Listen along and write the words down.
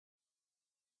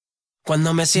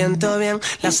Cuando me siento bien,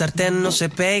 la sartén no se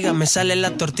pega, me sale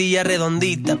la tortilla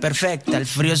redondita, perfecta. El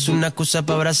frío es una excusa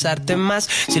para abrazarte más.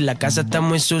 Si la casa está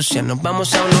muy sucia, nos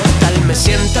vamos a un hotel. Me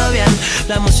siento bien,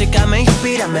 la música me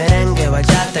inspira, merengue,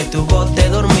 bachata y tu voz de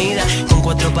dormida. Con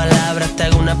 4 palabras te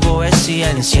hago una poesía,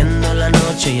 enciendo la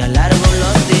noche y alargo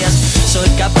los días. Soy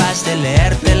capaz de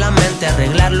leerte la mente,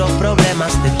 arreglar los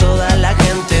problemas de toda la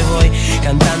gente. Voy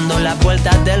cantando las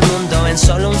vueltas del mundo, en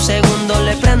solo un segundo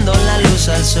le prendo la luz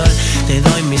al sol. Te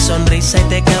doy mi sonrisa y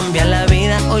te cambia la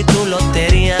vida. Hoy tu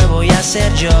lotería voy a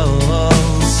ser yo,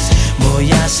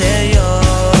 voy a ser yo.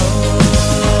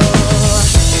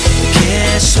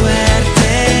 Qué suerte